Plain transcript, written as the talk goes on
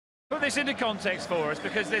this into context for us,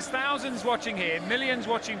 because there's thousands watching here, millions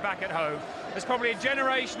watching back at home. There's probably a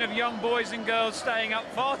generation of young boys and girls staying up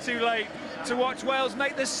far too late to watch Wales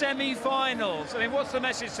make the semi-finals. I mean, what's the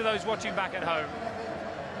message to those watching back at home?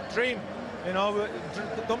 Dream, you know,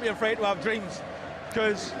 don't be afraid to have dreams,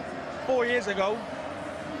 because 4 years ago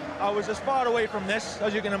I was as far away from this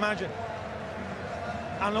as you can imagine,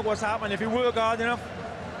 and look what's happened. If you work hard enough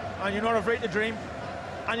and you're not afraid to dream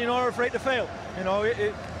and you're not afraid to fail, you know,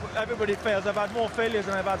 everybody fails. I've had more failures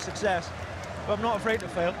than I've had success, but I'm not afraid to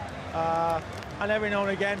fail, and every now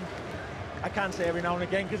and again, I can't say every now and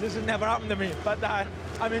again because this has never happened to me, but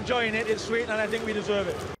I'm enjoying it. It's sweet and I think we deserve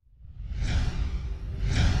it.